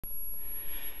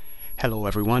Hello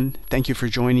everyone, thank you for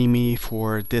joining me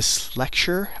for this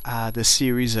lecture, this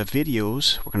series of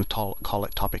videos. We're going to call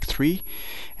it topic 3,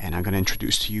 and I'm going to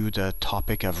introduce to you the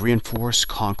topic of reinforced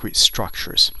concrete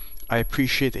structures. I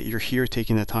appreciate that you're here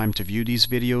taking the time to view these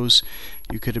videos.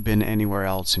 You could have been anywhere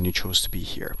else and you chose to be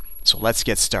here. So let's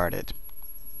get started.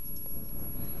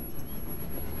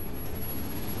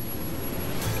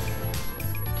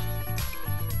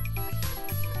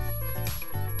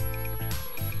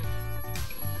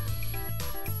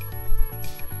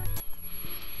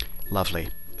 Lovely.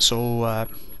 So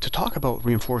to talk about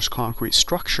reinforced concrete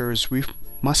structures, we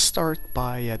must start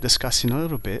by discussing a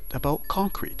little bit about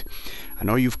concrete. I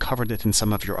know you've covered it in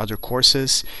some of your other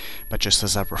courses, but just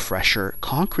as a refresher,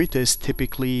 concrete is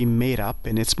typically made up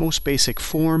in its most basic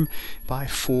form by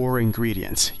 4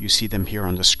 ingredients. You see them here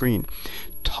on the screen.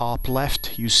 Top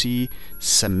left, you see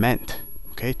cement,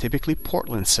 okay, typically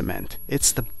Portland cement.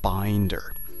 It's the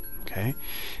binder. Okay.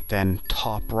 Then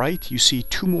top right, you see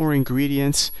 2 more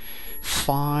ingredients,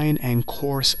 fine and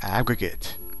coarse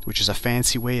aggregate, which is a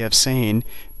fancy way of saying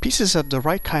pieces of the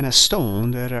right kind of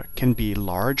stone that can be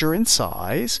larger in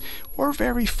size or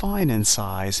very fine in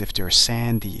size if they're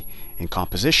sandy in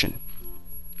composition.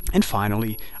 And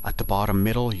finally, at the bottom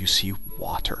middle, you see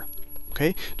water.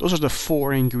 Okay, those are the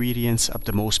 4 ingredients of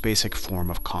the most basic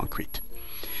form of concrete.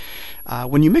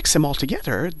 When you mix them all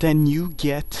together, then you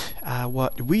get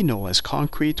what we know as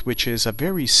concrete, which is a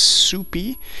very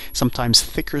soupy, sometimes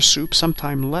thicker soup,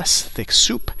 sometimes less thick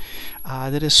soup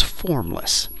that is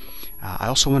formless. I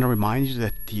also want to remind you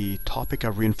that the topic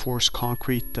of reinforced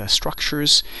concrete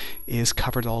structures is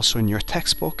covered also in your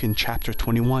textbook in chapter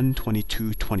 21,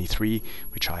 22, 23,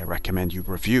 which I recommend you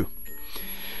review.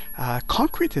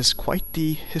 Concrete is quite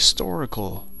the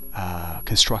historical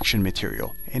construction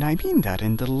material, and I mean that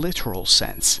in the literal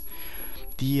sense.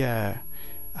 The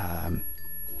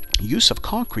use of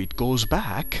concrete goes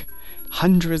back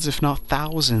hundreds if not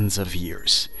thousands of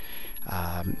years.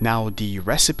 Now the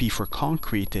recipe for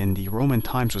concrete in the Roman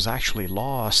times was actually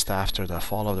lost after the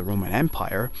fall of the Roman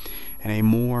Empire, and a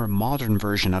more modern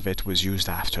version of it was used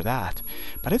after that,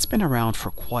 but it's been around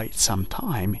for quite some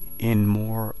time in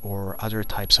more or other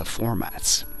types of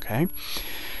formats. Okay.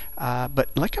 But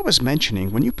like I was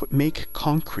mentioning, when you make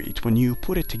concrete, when you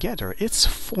put it together, it's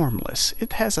formless.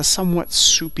 It has a somewhat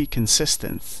soupy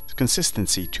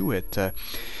consistency to it.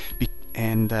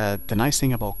 And the nice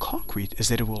thing about concrete is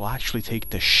that it will actually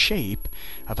take the shape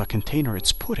of a container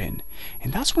it's put in.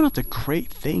 And that's one of the great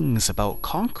things about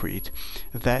concrete,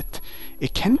 that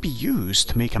it can be used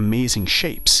to make amazing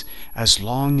shapes as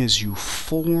long as you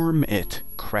form it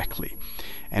correctly.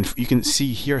 And you can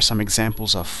see here some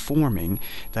examples of forming,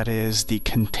 that is the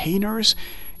containers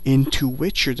into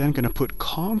which you're then going to put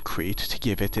concrete to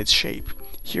give it its shape.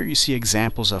 Here you see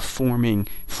examples of forming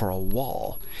for a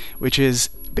wall, which is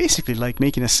basically like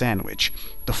making a sandwich.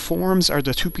 The forms are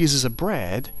the 2 pieces of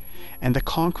bread, and the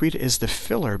concrete is the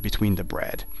filler between the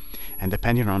bread. And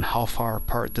depending on how far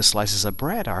apart the slices of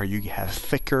bread are, you have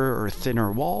thicker or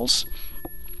thinner walls.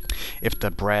 If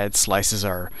the bread slices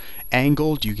are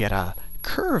angled, you get a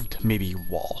curved maybe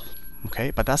wall. Okay,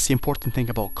 but that's the important thing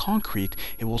about concrete.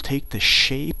 It will take the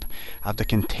shape of the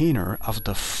container of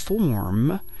the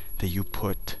form that you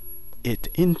put it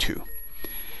into.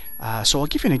 So I'll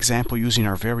give you an example using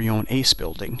our very own ACE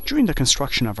building. During the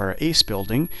construction of our ACE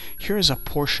building, here is a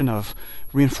portion of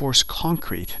reinforced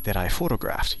concrete that I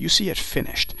photographed. You see it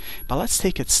finished, but let's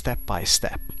take it step by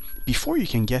step. Before you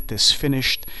can get this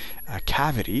finished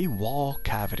cavity, wall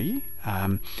cavity,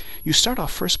 you start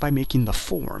off first by making the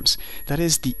forms. That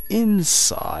is the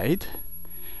inside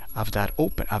of that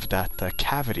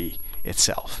cavity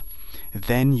itself.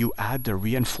 Then you add the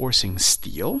reinforcing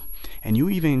steel, and you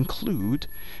even include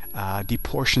the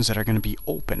portions that are going to be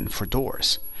open for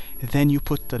doors. Then you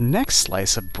put the next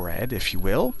slice of bread, if you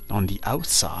will, on the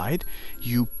outside.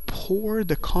 You pour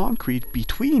the concrete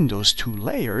between those 2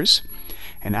 layers,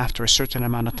 and after a certain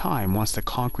amount of time, once the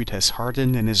concrete has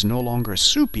hardened and is no longer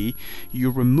soupy, you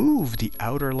remove the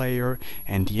outer layer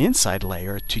and the inside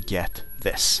layer to get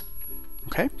this.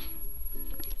 Okay?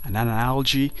 An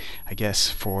analogy, I guess,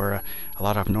 for a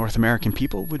lot of North American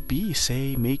people would be,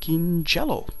 say, making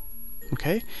Jell-O.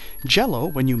 Okay? Jell-O,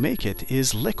 when you make it,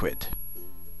 is liquid.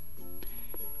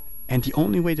 And the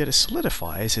only way that it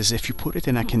solidifies is if you put it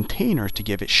in a container to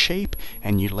give it shape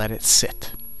and you let it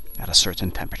sit at a certain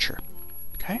temperature.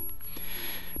 Okay?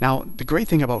 Now, the great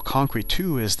thing about concrete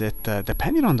too is that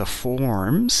depending on the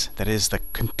forms, that is the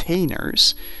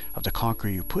containers of the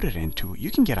concrete you put it into, you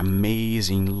can get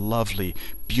amazing, lovely,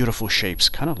 beautiful shapes,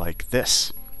 kind of like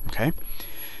this. Okay?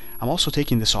 I'm also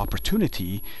taking this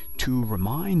opportunity to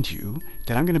remind you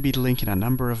that I'm going to be linking a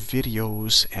number of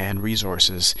videos and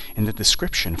resources in the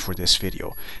description for this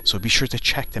video. So be sure to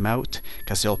check them out,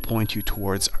 because they'll point you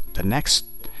towards the next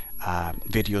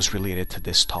videos related to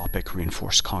this topic,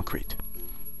 reinforced concrete.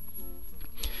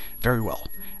 Very well.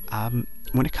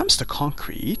 When it comes to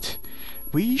concrete,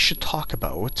 we should talk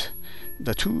about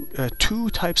the two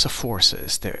types of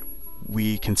forces that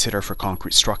we consider for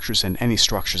concrete structures and any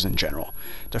structures in general.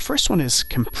 The first one is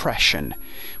compression,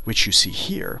 which you see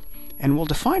here, and we'll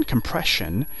define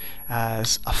compression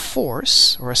as a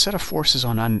force or a set of forces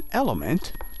on an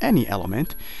element, any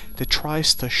element, that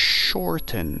tries to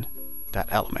shorten that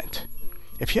element.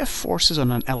 If you have forces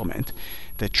on an element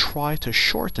that try to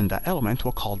shorten that element,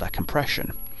 we'll call that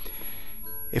compression.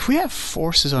 If we have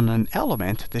forces on an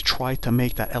element that try to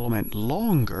make that element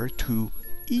longer, to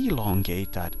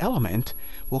elongate that element,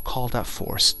 we'll call that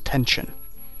force tension.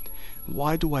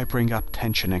 Why do I bring up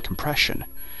tension and compression?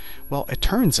 Well, it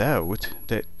turns out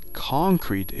that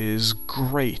concrete is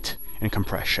great in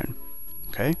compression.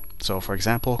 Okay, so for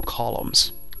example,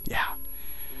 columns. Yeah.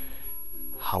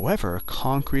 However,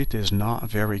 concrete is not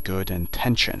very good in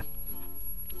tension.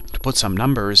 To put some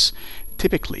numbers,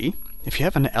 typically, if you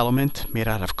have an element made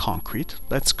out of concrete,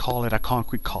 let's call it a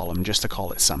concrete column just to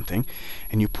call it something,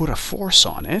 and you put a force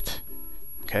on it,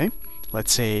 okay?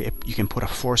 Let's say you can put a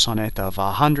force on it of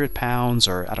 100 pounds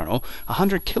or, I don't know,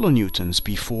 100 kilonewtons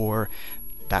before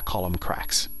that column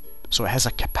cracks. So it has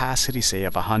a capacity, say,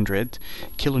 of 100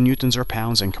 kilonewtons or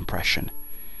pounds in compression.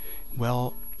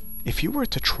 Well, if you were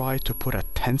to try to put a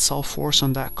tensile force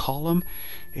on that column,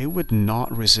 it would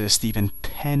not resist even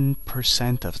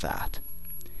 10% of that.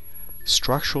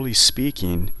 Structurally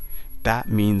speaking, that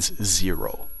means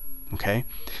zero. Okay?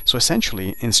 So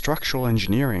essentially, in structural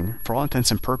engineering, for all intents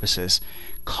and purposes,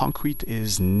 concrete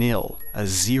is nil, a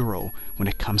zero, when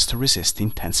it comes to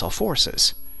resisting tensile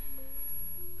forces.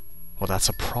 Well, that's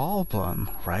a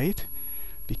problem, right?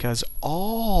 Because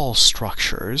all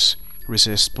structures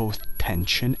resist both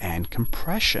tension and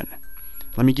compression.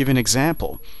 Let me give you an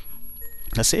example.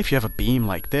 Let's say if you have a beam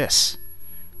like this,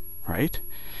 right?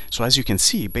 So as you can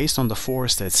see, based on the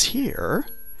force that's here,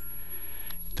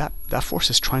 that force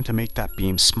is trying to make that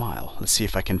beam smile. Let's see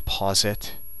if I can pause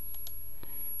it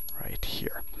right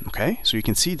here. Okay, so you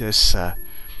can see this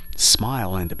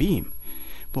smile in the beam.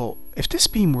 Well, if this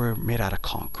beam were made out of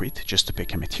concrete, just to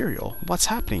pick a material, what's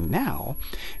happening now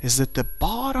is that the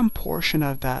bottom portion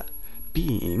of that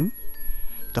beam,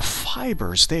 the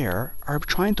fibers there, are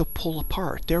trying to pull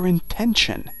apart. They're in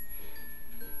tension.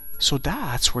 So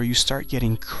that's where you start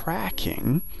getting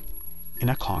cracking in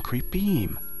a concrete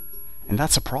beam. And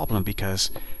that's a problem because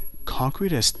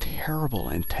concrete is terrible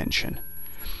in tension.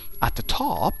 At the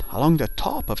top, along the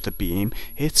top of the beam,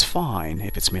 it's fine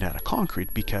if it's made out of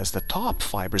concrete because the top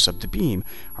fibers of the beam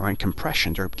are in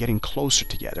compression. They're getting closer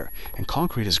together. And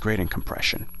concrete is great in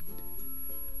compression.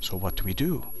 So what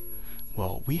do?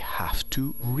 Well, we have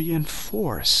to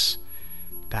reinforce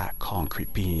that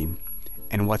concrete beam.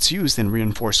 And what's used in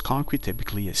reinforced concrete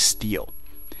typically is steel.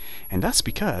 And that's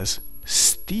because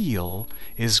steel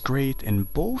is great in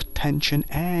both tension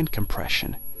and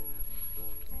compression.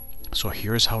 So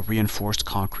here's how reinforced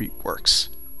concrete works.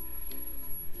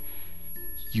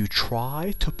 You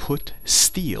try to put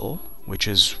steel, which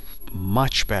is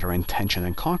much better in tension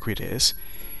than concrete is,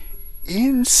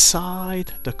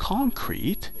 inside the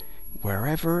concrete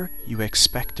wherever you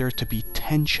expect there to be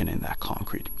tension in that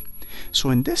concrete. So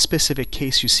in this specific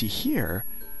case you see here,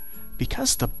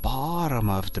 because the bottom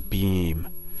of the beam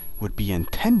would be in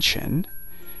tension,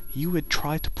 you would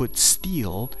try to put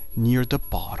steel near the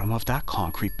bottom of that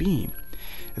concrete beam.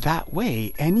 That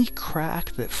way, any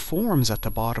crack that forms at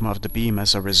the bottom of the beam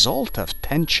as a result of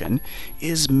tension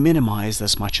is minimized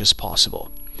as much as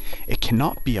possible. It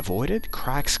cannot be avoided.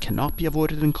 Cracks cannot be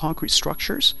avoided in concrete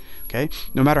structures, okay?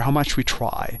 No matter how much we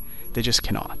try, they just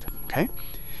cannot, okay?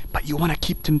 But you want to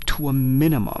keep them to a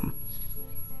minimum,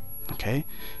 okay?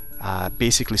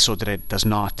 Basically so that it does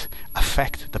not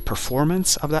affect the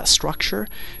performance of that structure,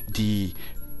 the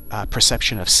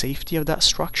perception of safety of that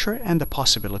structure, and the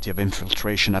possibility of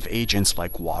infiltration of agents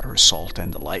like water, salt,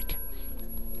 and the like.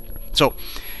 So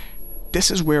this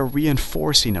is where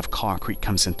reinforcing of concrete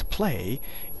comes into play.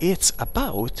 It's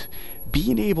about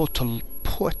being able to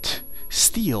put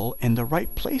steel in the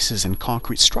right places in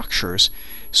concrete structures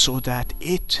so that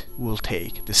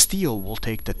the steel will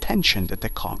take the tension that the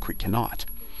concrete cannot.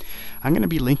 I'm going to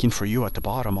be linking for you at the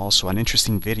bottom also an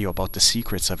interesting video about the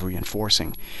secrets of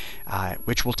reinforcing,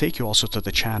 which will take you also to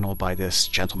the channel by this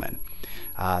gentleman.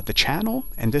 The channel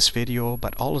and this video,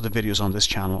 but all of the videos on this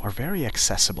channel are very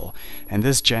accessible, and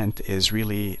this gent is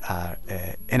really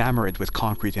enamored with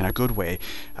concrete in a good way.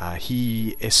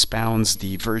 He espounds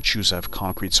the virtues of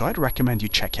concrete, so I'd recommend you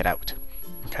check it out.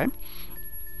 Okay?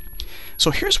 So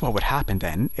here's what would happen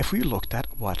then if we looked at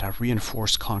what a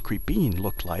reinforced concrete beam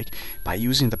looked like by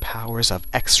using the powers of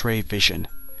X-ray vision.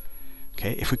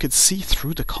 Okay, if we could see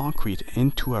through the concrete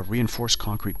into a reinforced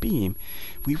concrete beam,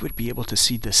 we would be able to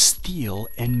see the steel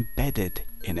embedded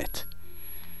in it.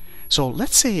 So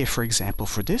let's say, for example,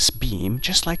 for this beam,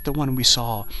 just like the one we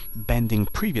saw bending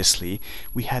previously,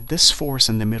 we had this force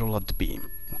in the middle of the beam.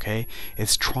 Okay,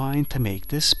 it's trying to make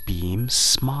this beam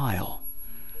smile.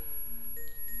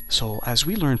 So as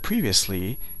we learned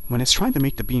previously, when it's trying to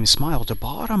make the beam smile, the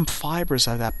bottom fibers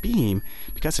of that beam,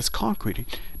 because it's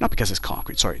concrete, not because it's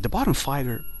concrete, sorry, the bottom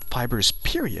fibers,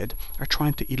 period, are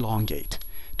trying to elongate,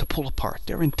 to pull apart.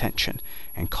 Their intention.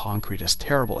 And concrete has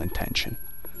terrible intention.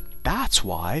 That's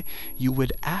why you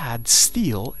would add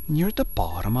steel near the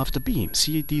bottom of the beam.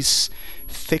 See these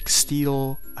thick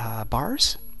steel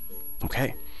bars?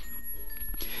 Okay.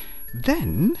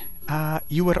 Then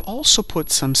you would also put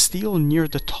some steel near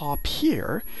the top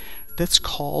here that's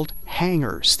called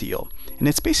hanger steel. And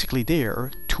it's basically there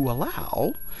to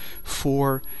allow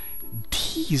for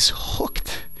these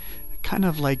hooked, kind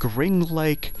of like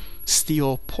ring-like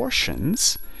steel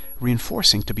portions,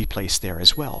 reinforcing, to be placed there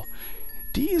as well.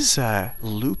 These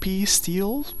loopy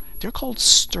steel, they're called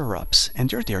stirrups, and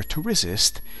they're there to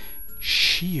resist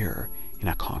shear in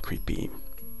a concrete beam.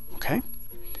 Okay?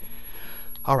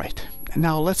 All right,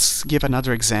 now let's give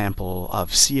another example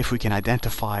of, see if we can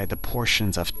identify the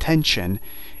portions of tension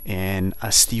in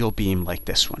a steel beam like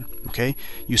this one. Okay,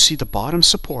 you see the bottom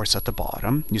supports at the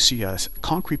bottom, you see a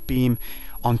concrete beam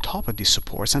on top of these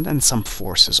supports, and then some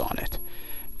forces on it.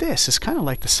 This is kind of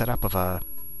like the setup of a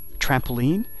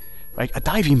trampoline, right? A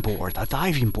diving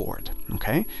board,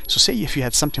 okay? So say if you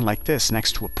had something like this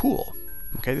next to a pool,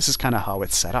 okay, this is kind of how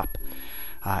it's set up,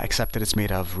 except that it's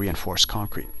made of reinforced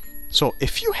concrete. So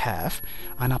if you have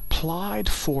an applied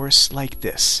force like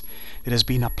this that has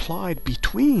been applied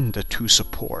between the two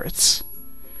supports,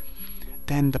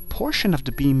 then the portion of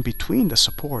the beam between the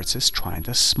supports is trying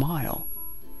to smile.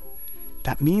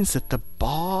 That means that the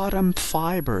bottom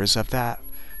fibers of that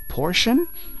portion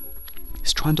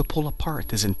is trying to pull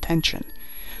apart, is in tension.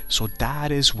 So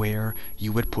that is where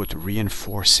you would put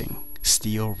reinforcing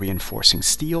steel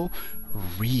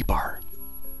rebar.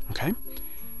 Okay?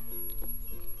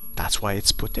 That's why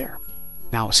it's put there.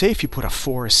 Now, say if you put a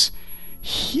force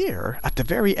here at the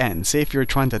very end, say if you're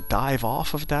trying to dive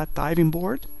off of that diving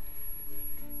board,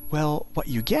 well, what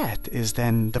you get is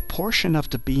then the portion of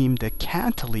the beam that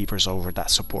cantilevers over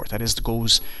that support, that is,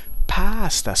 goes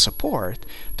past that support,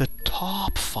 the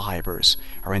top fibers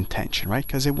are in tension, right?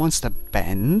 Because it wants to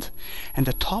bend, and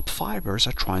the top fibers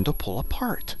are trying to pull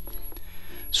apart.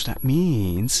 So that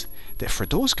means that for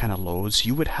those kind of loads,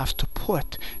 you would have to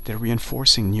put the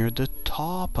reinforcing near the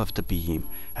top of the beam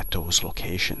at those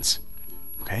locations.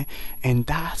 Okay? And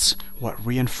that's what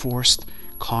reinforced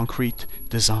concrete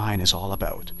design is all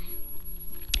about.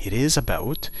 It is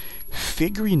about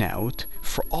figuring out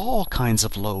for all kinds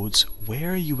of loads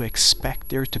where you expect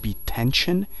there to be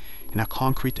tension in a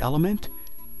concrete element,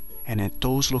 and at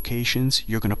those locations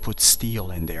you're going to put steel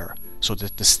in there so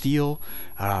that the steel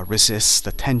resists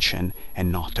the tension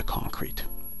and not the concrete.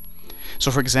 So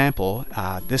for example,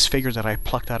 this figure that I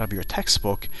plucked out of your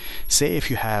textbook, say if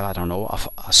you have, I don't know,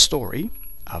 a story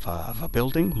of a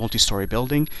building, multi-story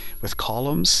building with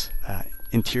columns,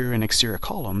 interior and exterior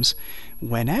columns,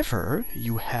 whenever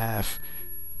you have,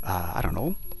 I don't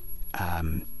know,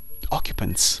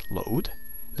 occupants load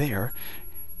there,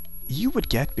 you would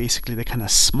get basically the kind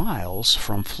of smiles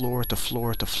from floor to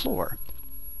floor to floor.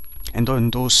 And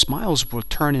then those smiles will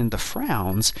turn into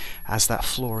frowns as that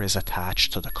floor is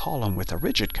attached to the column with a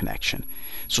rigid connection.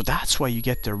 So that's why you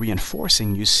get the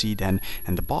reinforcing you see then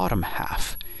in the bottom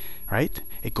half, right?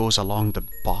 It goes along the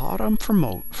bottom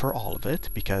for all of it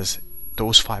because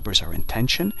those fibers are in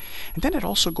tension, and then it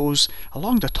also goes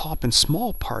along the top in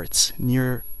small parts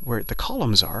near where the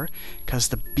columns are because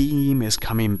the beam is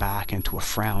coming back into a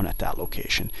frown at that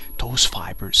location. Those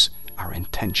fibers are in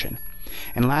tension.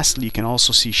 And lastly, you can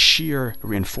also see shear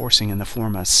reinforcing in the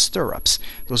form of stirrups.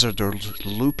 Those are the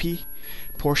loopy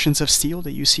portions of steel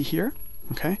that you see here.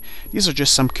 Okay, these are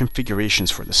just some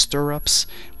configurations for the stirrups.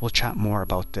 We'll chat more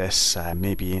about this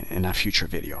maybe in a future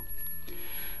video.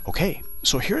 Okay,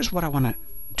 so here's what I want to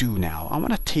do now. I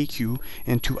want to take you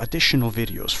into additional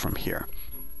videos from here.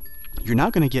 You're now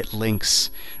going to get links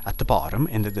at the bottom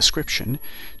in the description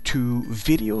to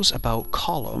videos about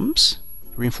columns,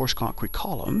 reinforced concrete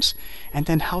columns, and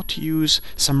then how to use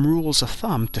some rules of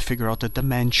thumb to figure out the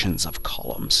dimensions of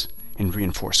columns in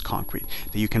reinforced concrete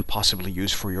that you can possibly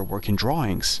use for your work in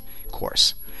drawings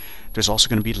course. There's also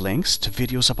going to be links to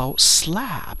videos about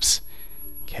slabs,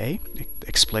 okay,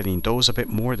 explaining those a bit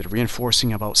more, the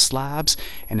reinforcing about slabs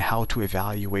and how to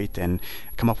evaluate and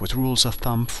come up with rules of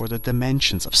thumb for the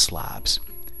dimensions of slabs.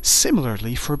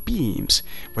 Similarly for beams,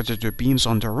 whether they're beams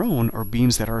on their own or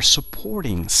beams that are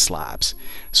supporting slabs.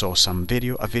 So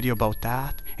a video about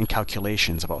that and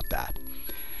calculations about that.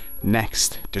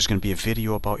 Next, there's going to be a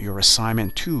video about your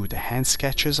assignment 2, the hand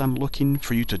sketches I'm looking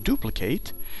for you to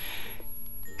duplicate.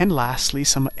 And lastly,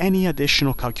 any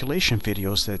additional calculation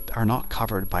videos that are not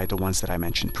covered by the ones that I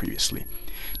mentioned previously.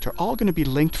 They're all going to be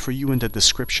linked for you in the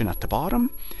description at the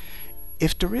bottom.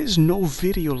 If there is no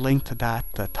video link to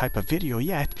that type of video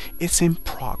yet, it's in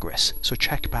progress, so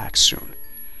check back soon.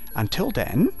 Until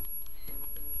then,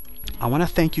 I want to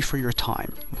thank you for your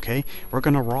time, okay? We're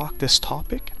going to rock this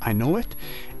topic, I know it,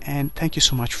 and thank you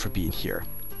so much for being here.